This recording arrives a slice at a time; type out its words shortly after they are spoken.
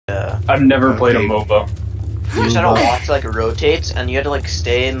I've never played a MOBA. You just gotta watch like it rotates, and you have to like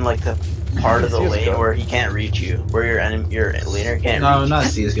stay in like the part of the lane where he can't reach you, where your laner can't reach you. No, not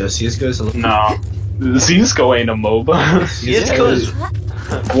CSGO. CSGO is a little... No. CSGO ain't a MOBA. CSGO is...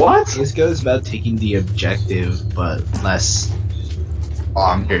 What? CSGO is about taking the objective, but less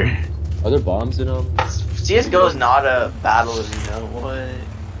longer. Are there bombs in CSGO is not a battle, you know what?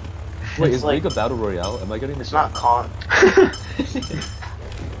 Wait, is League a battle royale? Am I getting this? It's not con.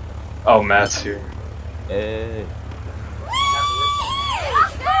 Oh, Matt's here. Hey.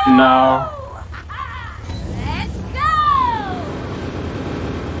 No. Let's go!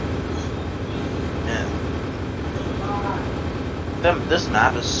 Man. This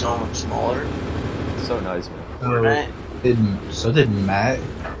map is so much smaller. So nice, man. Right? So did Matt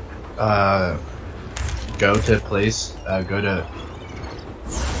go to place, go to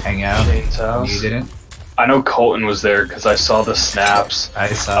hang out? Shane's house. You didn't? I know Colton was there because I saw the snaps. I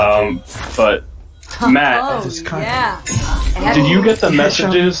saw. But Matt, Oh, yeah. did you get the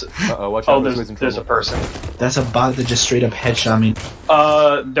messages? Watch out, There's a person. That's a bot that just straight up headshot me.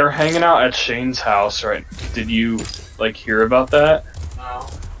 They're hanging out at Shane's house, right? Did you like hear about that?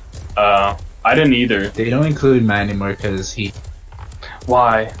 No. I didn't either. They don't include Matt anymore because he.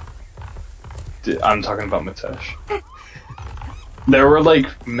 Why? I'm talking about Mitesh. There were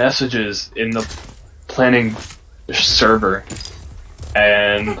like messages in the planning server,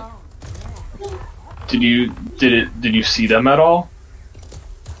 and did you see them at all?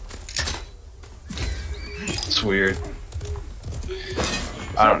 It's weird.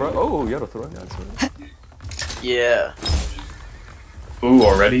 I don't know. Oh, you had a throw in that. Yeah. Ooh,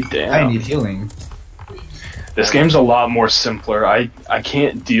 already? Damn. I need healing. This game's a lot more simpler. I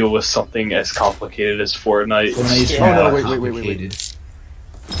can't deal with something as complicated as Fortnite. Fortnite's Oh, no, more wait. complicated.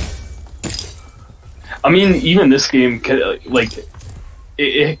 I mean, even this game can, like,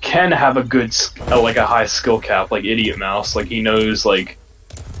 it can have a good, like a high skill cap, like Idiot Mouse. Like he knows like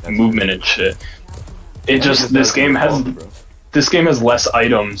movement and shit. It just this game has less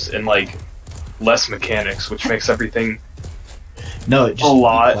items and like less mechanics, which makes everything No, just a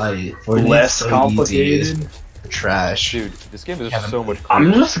lot Fortnite's less so complicated. easy. Trash. Dude, this game is so much.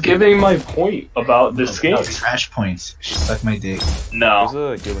 I'm just giving my point about this game. No, trash points. Suck my dick. No.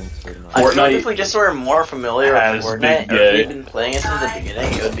 There's a healing sword in that. I feel like Fortnite if we just were more familiar with has Fortnite, been or if gay. we'd been playing it since the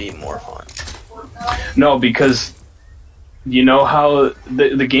beginning, it would be more fun. No, because you know how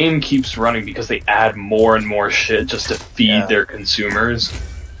the game keeps running because they add more and more shit just to feed their consumers.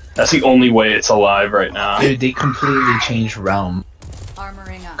 That's the only way it's alive right now. Dude, they completely changed Realm.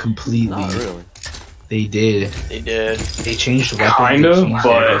 Armoring up. Completely. Not really. They did. They did. They changed weapons. Kind they of, changed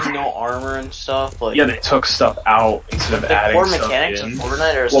but- everything. There's no armor and stuff. Like Yeah, they took stuff out instead of the adding core stuff mechanics in. of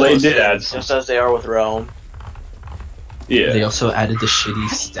Fortnite are Well, they still did the add same, some. just as they are with Realm. Yeah. They also added the shitty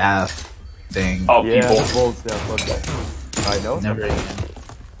staff thing. Oh, Yeah, people. the bold stuff, fuck that. I know. Never again.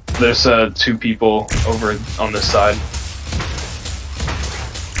 There's 2 people over on this side.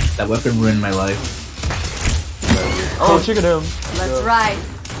 That weapon ruined my life. Oh, chicken him. Let's ride.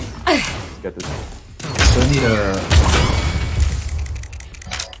 Get this. Still need a.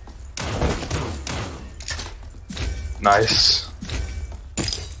 Nice.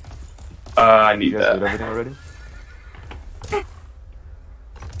 I need You guys did that. everything already?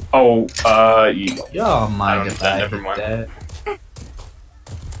 Oh, Y'all mind I don't- if I never hit mind. that?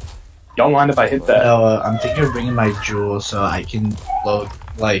 y'all mind if I hit that? No, I'm thinking of bringing my jewel so I can load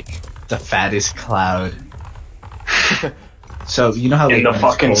like the fattest cloud. So you know how In like, the when it's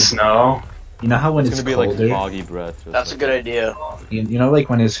fucking cold- snow? You know how when It's it's gonna be colder, like foggy breath. just That's a like- good idea. you know like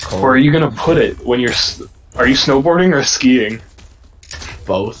when it's cold. Where are you gonna put it when you're? Are you snowboarding or skiing?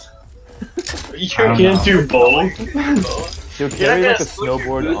 Both. You don't can't know. do both. Dude, You're not carry like gonna a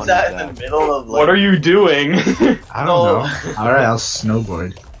snowboard use on that your in the back. middle of like. What are you doing? I don't know. All right, I'll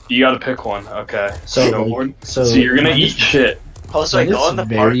snowboard. You gotta pick one. Okay. So Snowboard. like, so you're gonna when eat it's- shit. Post like That go is in the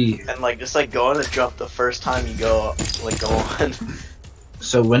very- park and like just like go in and jump the first time you go like go on.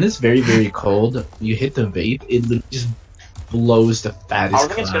 So when it's very very cold, you hit the vape, it literally just blows the fattest. I don't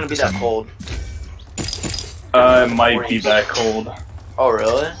think it's gonna cloud be for that some- cold. It might be that cold. Oh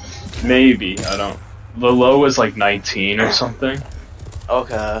really? Maybe. I don't. The low is like 19 or something.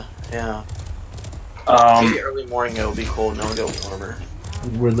 Okay. Yeah. Maybe early morning it'll be cold and it'll get warmer.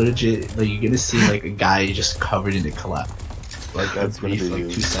 We're legit like you're gonna see like a guy just covered in a cloud. Like That's gonna brief, be like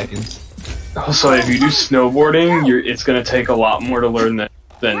huge. 2 seconds. So if you do snowboarding, it's gonna take a lot more to learn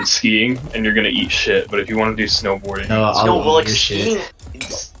than skiing, and you're gonna eat shit. But if you want to do snowboarding, No, I'll No, but like eat your skiing,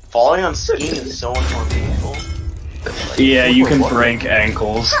 shit. falling on skiing is so much more painful. yeah, you can break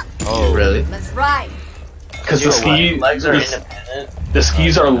ankles. Oh, Really? Let's ride. Because the ski, legs are the, independent. The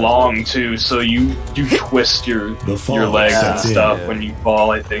skis are long too, so you twist your legs and stuff when you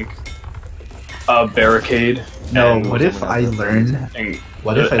fall. I think. Barricade. No, and- what if I learn? and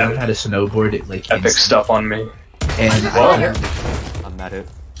What if I learn epic- how to snowboard like epic stuff on me? And What? I'm at it.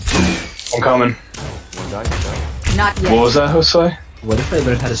 I'm coming. One guy, one guy. Not yet. What was that, Jose? what if I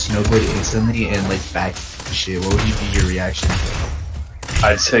learn how to snowboard instantly and like back shit? What would be your reaction?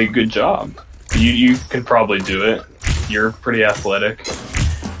 I'd say good job. You can probably do it. You're pretty athletic.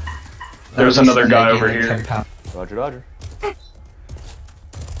 There's another guy over here. Roger, Roger.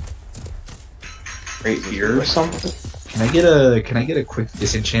 Right here or something? Can I get a quick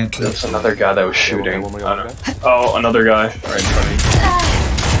disenchant, please? There's another guy that was shooting. One more I guy, don't- Oh, another guy right in front of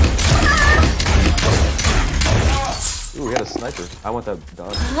Ooh, we got a sniper. I want that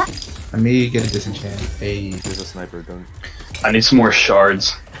dog. Let me get a disenchant. Hey, There's a sniper, don't. you. I need some more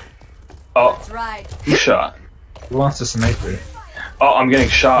shards. Oh, That's right. who shot? who wants a sniper? Oh, I'm getting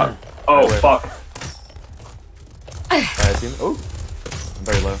shot. Oh, Where? fuck. I see him. Oh, I'm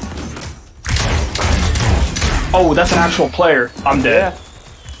very low. Oh, that's an actual player. I'm dead.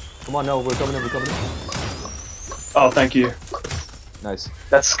 Come on, no, we're coming in, we're coming in. Oh, thank you. Nice.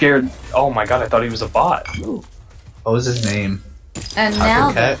 That scared. Oh my god, I thought he was a bot. Ooh. What was his name? And Taco now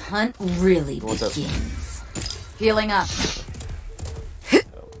the Cat? hunt really What's up? begins. Healing up.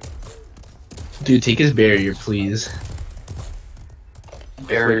 Dude, take his barrier, please.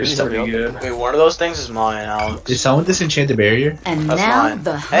 Barriers to be good. Wait, one of those things is mine, Alex. Did someone disenchant the barrier? And That's now mine.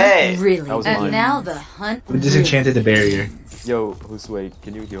 the hunt Hey, really. that was And mine. now the hunt. Who disenchanted the barrier? Yo, who's wait?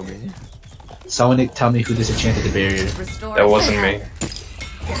 Can you heal me? Someone tell me who disenchanted the barrier. Restore That wasn't me.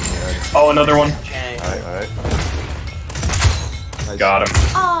 Oh, another one. Okay. Alright, alright. Nice. Got him.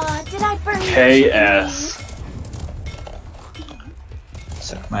 Aw, did I burn your KS.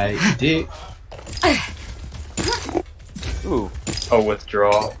 Suck my dick. Ooh. Oh,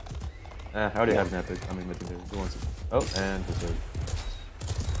 withdraw. I already have an epic. I mean, legendary. Who wants it? Oh, and this way.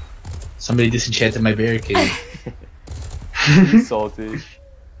 Somebody disenchanted my barricade. Salty.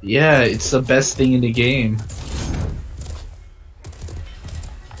 Yeah, it's the best thing in the game.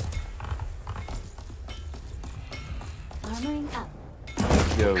 Armoring up.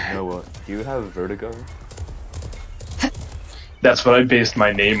 Yo, Noah, do you have vertigo? That's what I based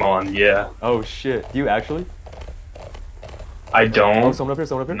my name on, yeah. Oh shit. Do you actually? I Oh, don't. someone up here,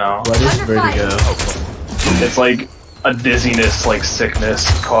 someone up here? No. What is Under fire. vertigo? It's like a dizziness, like sickness,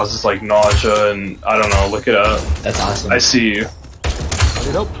 causes like nausea, and I don't know, look it up. That's awesome. I see you. I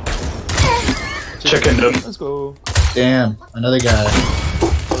need help. Chickened him. Let's go. Damn, another guy.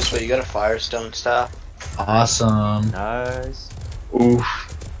 Oh, so you got a firestone staff? Awesome. Nice. Oof.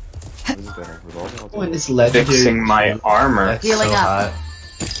 What is this guy have? Revolver? I'll take Oh, and it. it's legendary. Fixing my armor. That's Healing so up. hot.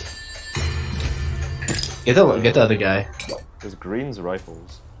 Get the other guy. There's Green's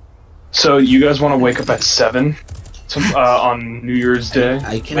rifles. So you guys want to wake up at 7 on New Year's Day?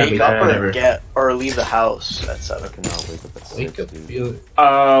 I can Wake wake up up or whenever. or leave the house at I 7. cannot wake up at Wake 6, up, dude.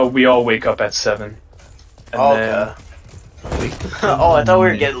 feel We all wake up at 7. And Oh, then okay. wake up. Oh, I thought we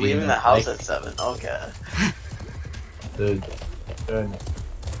were Feeling leaving the house like at 7. Okay. the-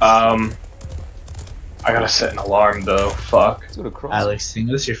 I gotta set an alarm though. Fuck. Let's go to cross. Alex, sing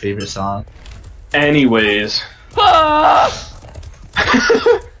us your favorite song. Anyways.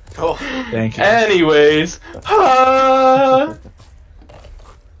 Oh, Thank you. Anyways.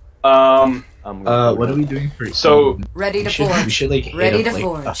 I'm What are we doing for? So- eating? Ready we to should, forge. we should like Ready hit to up like a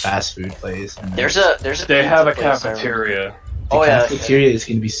forge. fast food place. And there's a They have a pizza place I cafeteria. Oh yeah. cafeteria is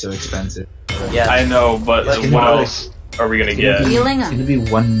gonna be so expensive. Yeah. I know, but Let's what go. else are we gonna It's gonna get? be, Healing it's up. gonna be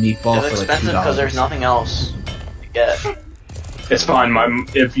one meatball It's for like expensive because there's $2. nothing else to get. It's fine.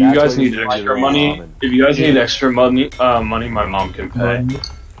 If you That's guys what you need do extra with money, ramen. if you guys need extra money, my mom can pay.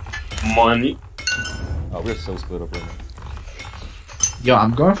 Money. Oh, we're so split up right now. Yo,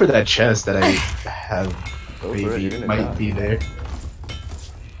 I'm going for that chest that I have. Go for it, you're Maybe gonna might die. be there.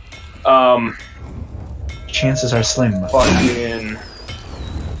 Chances are slim. Fucking.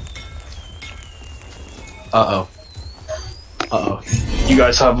 Uh oh. You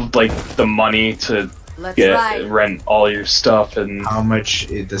guys have like the money to Let's get ride. rent all your stuff and. How much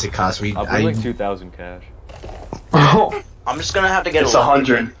does it cost? I'll bring like 2,000 cash. I'm just gonna have to get It's a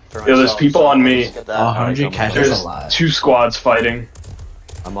 100. for Yo, there's myself, people so on I'll me. just get that. 100 cash There's is a lot. 2 squads fighting.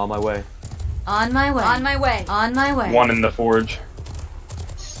 I'm on my way. On my way. On my way. On my way. One in the forge.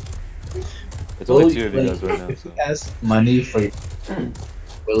 It's only 2 of you guys right now. If So. we ask money for,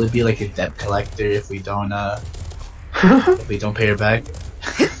 will it be like a debt collector if we don't pay her back?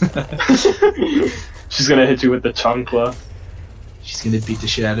 She's gonna hit you with the chancla. She's gonna beat the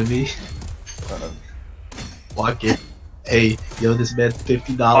shit out of me. Uh-oh. Walk it. Hey, yo, this bet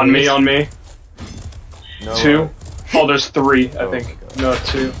 $50. On me. No, 2. Oh, there's 3, I Oh think. my No,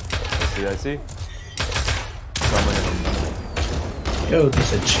 2. I see. Coming in. Yo,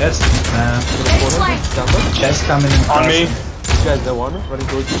 there's a chest. Nah, It's like Down low. chest coming in. On me. These guys, no armor, running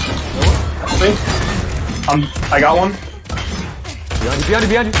towards you. No one. Me. I got one. Behind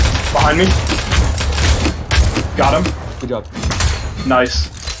you. Behind me. Got him. Good job. Nice.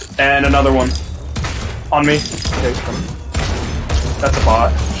 And another one. On me. Okay, coming. That's a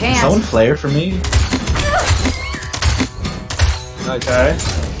bot. Someone can't. flare for me. Nice. Okay.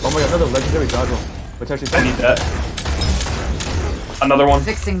 Oh my god, another legendary dodge roll. Which actually I need that. Another one.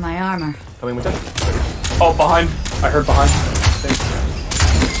 Fixing my armor. coming with that. Oh, behind. I heard behind. Thanks.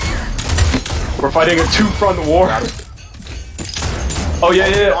 We're fighting a 2-front war. Oh,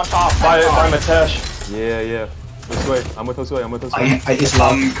 yeah. On top. By Matesh. Yeah. Josue. I'm with Josue. I just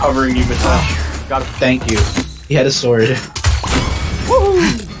love. I'm covering you, Matesh. Got it. Thank you. He had a sword.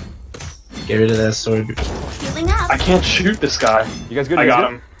 Get rid of that sword. Healing up. I can't shoot this guy. You guys good? I You guys got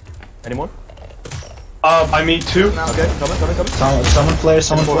good? him. Any more? By me too. Okay, coming. Someone flare.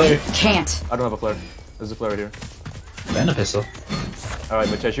 Someone flare. Can't. I don't have a flare. There's a flare right here. And a pistol. Alright,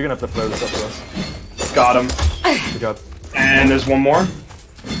 Matesh, you're gonna have to flare this up for us. Got him. Good job. And there's one more.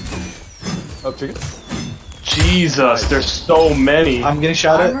 Oh, chicken. Jesus, there's so many. I'm getting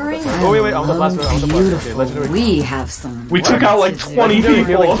shot at. Armoring. Oh, wait, I want the blast one. I want the blast one. Okay, Beautiful. legendary. We have some. We took out like 20 Legendary healing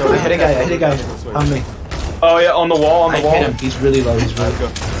people. totem. I hit a guy. On me. Oh yeah, on the wall, I hit him. He's really low. He's really Let's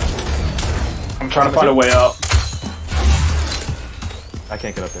go. I'm trying to find a way up. I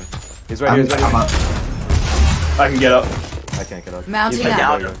can't get up there. He's right here. He's right I'm here. up. I can get up. I can't get up. Mounting He's right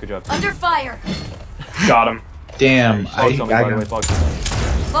up. there. Good job. Under fire. Got him. Damn. Fog's coming, by the way. I'm Fog's.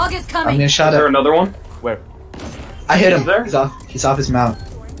 Fog is getting coming. shot Is there at. another one? Where? I hit him. Is there? He's off his mount.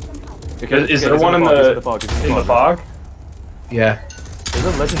 Okay, Is there he's one in fog, he's the in the fog? He's in the fog? Yeah. There's a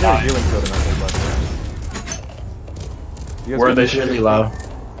legendary healing totem out there, by the way. You guys Where are good? they He's really shooting? low.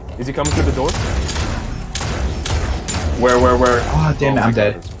 Is he coming through the door? Where? Oh damn it! my I'm God.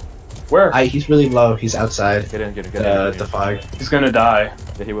 dead. Where? He's really low. He's outside. Get in. The fog. He's gonna die.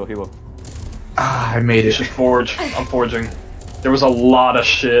 Yeah, he will. Ah, I made You it. should forge. I'm forging. There was a lot of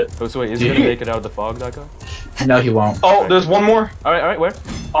shit. Oh, so wait, is he gonna make it out of the fog, that guy? No, he won't. Oh, there's one more Alright, where?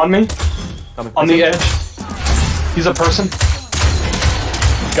 on me. Coming. On the edge. He's a person.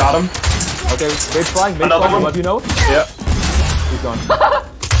 Got him. Okay, Babe's flying, Another one. let you know. Yeah. He's gone.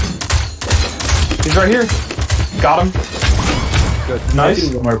 He's right here. Got him. Good.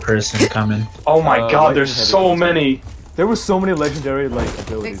 Nice. One more person coming. Oh my god, lightning there's heavy so ones. many. There were so many legendary, like,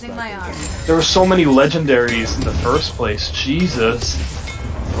 abilities. Fixing back my then. armor. There were so many legendaries in the first place. Jesus.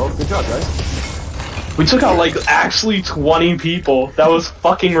 Oh, good job, guys. We took out like actually 20 people. That was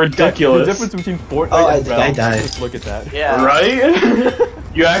fucking The difference difference between Fortnite Oh, and I Realm, died. just look at that. Yeah. Right?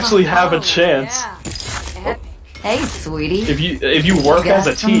 You actually have a Oh, chance. yeah. Hey, sweetie. If you work Got as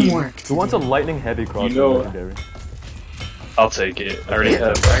a some team. work to Who wants a lightning heavy crossbow You know- legendary? I'll take it. I already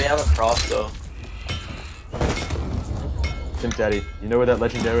have. I already have a crossbow. Tim Daddy, you know where that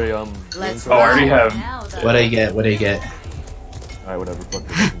legendary Let's Oh, I already ride. have. Now the- What I get? Alright, whatever, fuck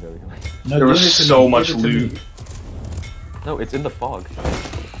the legendary. No, There was give it to so me, much give it to me. loot. No, it's in the fog.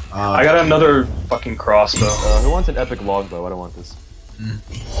 I got another fucking crossbow. Who wants an epic longbow? I don't want this.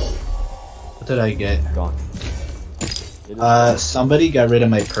 What did I get? Gone. Somebody got rid of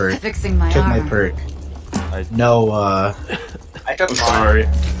my perk. Fixing my Took armor. my perk. I- No, I took I'm mine. sorry.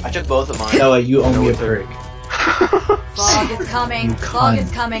 I took both of mine. Noah, you owe No, me a it's perk. Fog is coming. You Fog is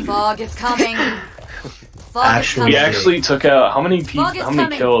cunt. coming. Fog is coming. Fog Actually- is We coming. actually took out how many people? Fog is How many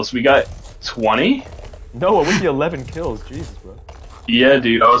coming. kills? We got 20. No, with the 11 kills, Jesus, bro. Yeah,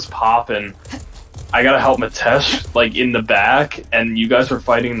 dude, I was popping. I gotta help Matesh like in the back, and you guys were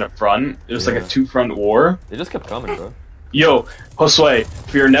fighting in the front. It was like Yeah. a 2-front war. They just kept coming, bro. Yo, Josue,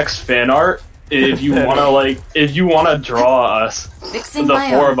 for your next fan art, if you wanna draw us, Fixing the my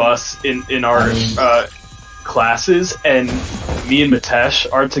 4 armor. of us in our classes, and me and Matesh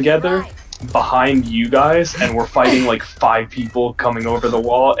are together behind you guys, and we're fighting like 5 people coming over the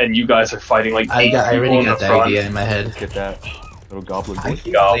wall, and you guys are fighting like 8 I people already in the got the front. idea in my head. Get that little goblin. I boy.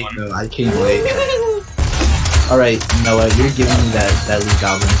 can't Goblin. wait, though. I can't wait. Alright, Noah, you're giving me that loot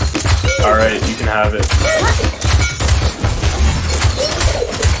goblin. Alright, you can have it.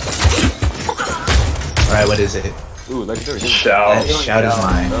 Alright, what is it? Ooh, legendary. That Shout. shout is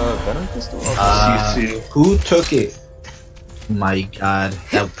mine. Venom pistol? CC. Who took it? My god,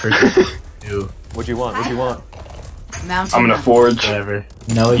 that person. Dude, What'd you want? Mounting I'm gonna up. forge. whatever.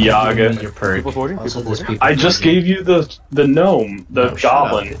 Noah, you Yaga. give me your perk. People forging? Also, People there's forging? people I just forging. gave you the gnome, the No, shut up.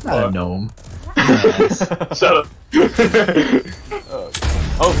 goblin. It's not a gnome. So.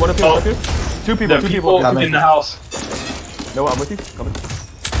 Oh, one up here, one up here. Two people, The two people people. in the house. No, I'm with you. Coming.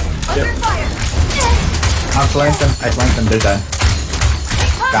 Under fire. I'll flank them. I flanked them. They're done.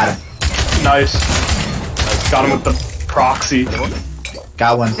 Got him. Nice. Got him with the proxy.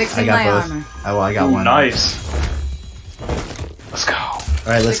 Got one. Fixing I got my both. armor. Oh, well, I got one. Nice. Let's go.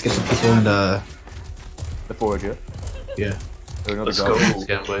 Alright, let's get some people in the... The forward, yeah. Yeah. There's another Let's guy. go. Let's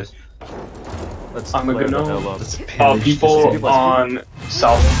get them, boys. Let's I'm flare gonna the know. hell up. Let's pillage People this on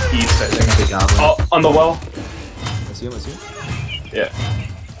southeast, I think. big goblin. Oh, on the well. I see him, I see him. Yeah.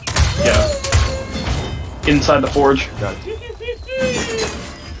 Yeah. Inside the forge. Got it.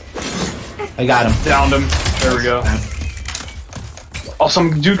 I got him. Downed him. There we go. Oh,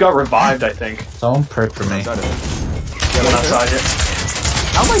 some dude got revived, I think. Someone perk for me. Inside of it. Went outside it.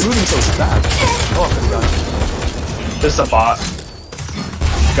 How am I moving so fast? Oh, I forgot. This is a bot.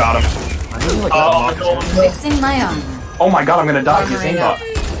 Got him. I'm moving like Oh, that. no. Fixing my armor. Oh my god, I'm gonna die. He's Armoring aimbot. up.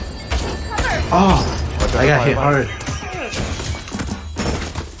 Oh! I got hit hard.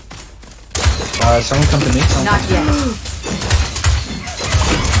 Someone come to me. Someone Not yet.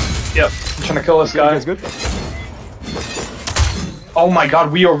 Yep. I'm trying to kill this You guy. guys good? Oh my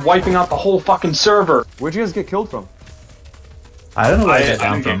god, we are wiping out the whole fucking server. Where'd you guys get killed from? I don't know where I I got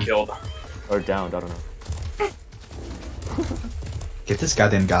down didn't from. get killed. Or downed, I don't know. Get this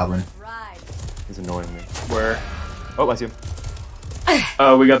goddamn goblin. Right. He's annoying me. Where? Oh, I see him.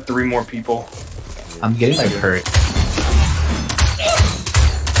 We got 3 more people. I'm getting my perk.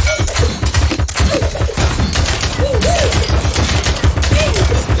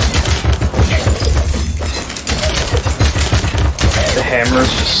 The hammer's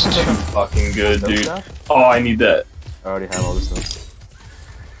just too fucking good, No dude. stuff? Oh, I need that. I already have all this stuff.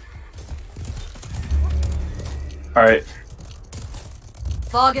 Alright,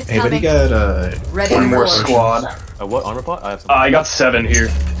 Fog is Anybody coming. got, Ready one to more forge. squad. What armor pot? I have some. I got 7 here.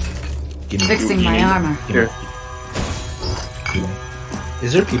 give me Fixing my armor. Here.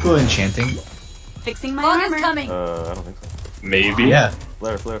 Is there people enchanting? Fixing my armor. Fog is coming. I don't think so. Maybe. Yeah.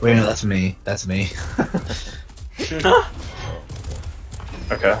 Flare, flare, Wait, no, flare. that's me. That's me.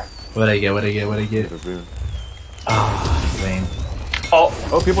 Okay. What'd I get? What'd I get? What'd I get? There's a rune. Ah, lame. Oh,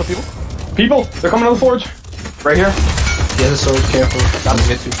 Oh, people, people. people! They're coming to the forge! Right here. He has a sword, careful. Don't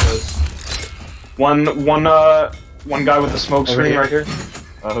get too close. One guy with the smoke Over screen here. right here.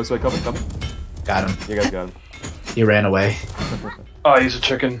 Josue, coming, coming. Got him. You guys got him. He ran away. Oh, he's a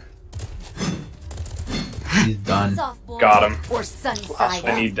chicken. He's done. Got him. Or sunny side.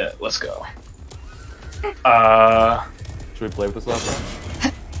 I need that. Let's go. Should we play with this last round?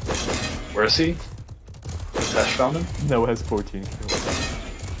 Where is he? Tesh found him? No, it has 14 kills.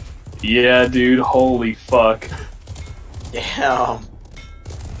 Yeah, dude. Holy fuck. Damn.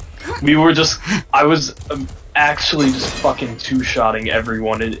 We were just. I was actually just fucking two-shotting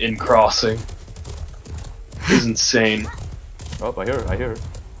everyone in crossing. It was insane. Oh, I hear her, I hear her.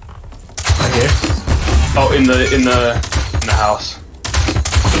 Right here. Oh, in the house.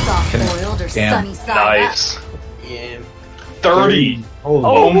 Soft Can I- boiled or Damn. sunny side Nice. Yeah. 30. Holy.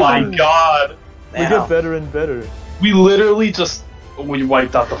 Oh my god. We get Damn. better and better. We literally just. We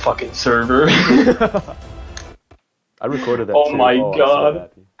wiped out the fucking server. I recorded that Oh too. my I'm so God.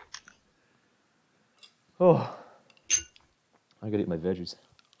 happy. Oh. I gotta eat my veggies.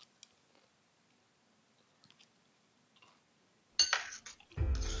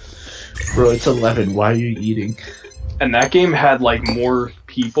 Bro, it's 11. Why are you eating? And that game had like more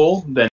people than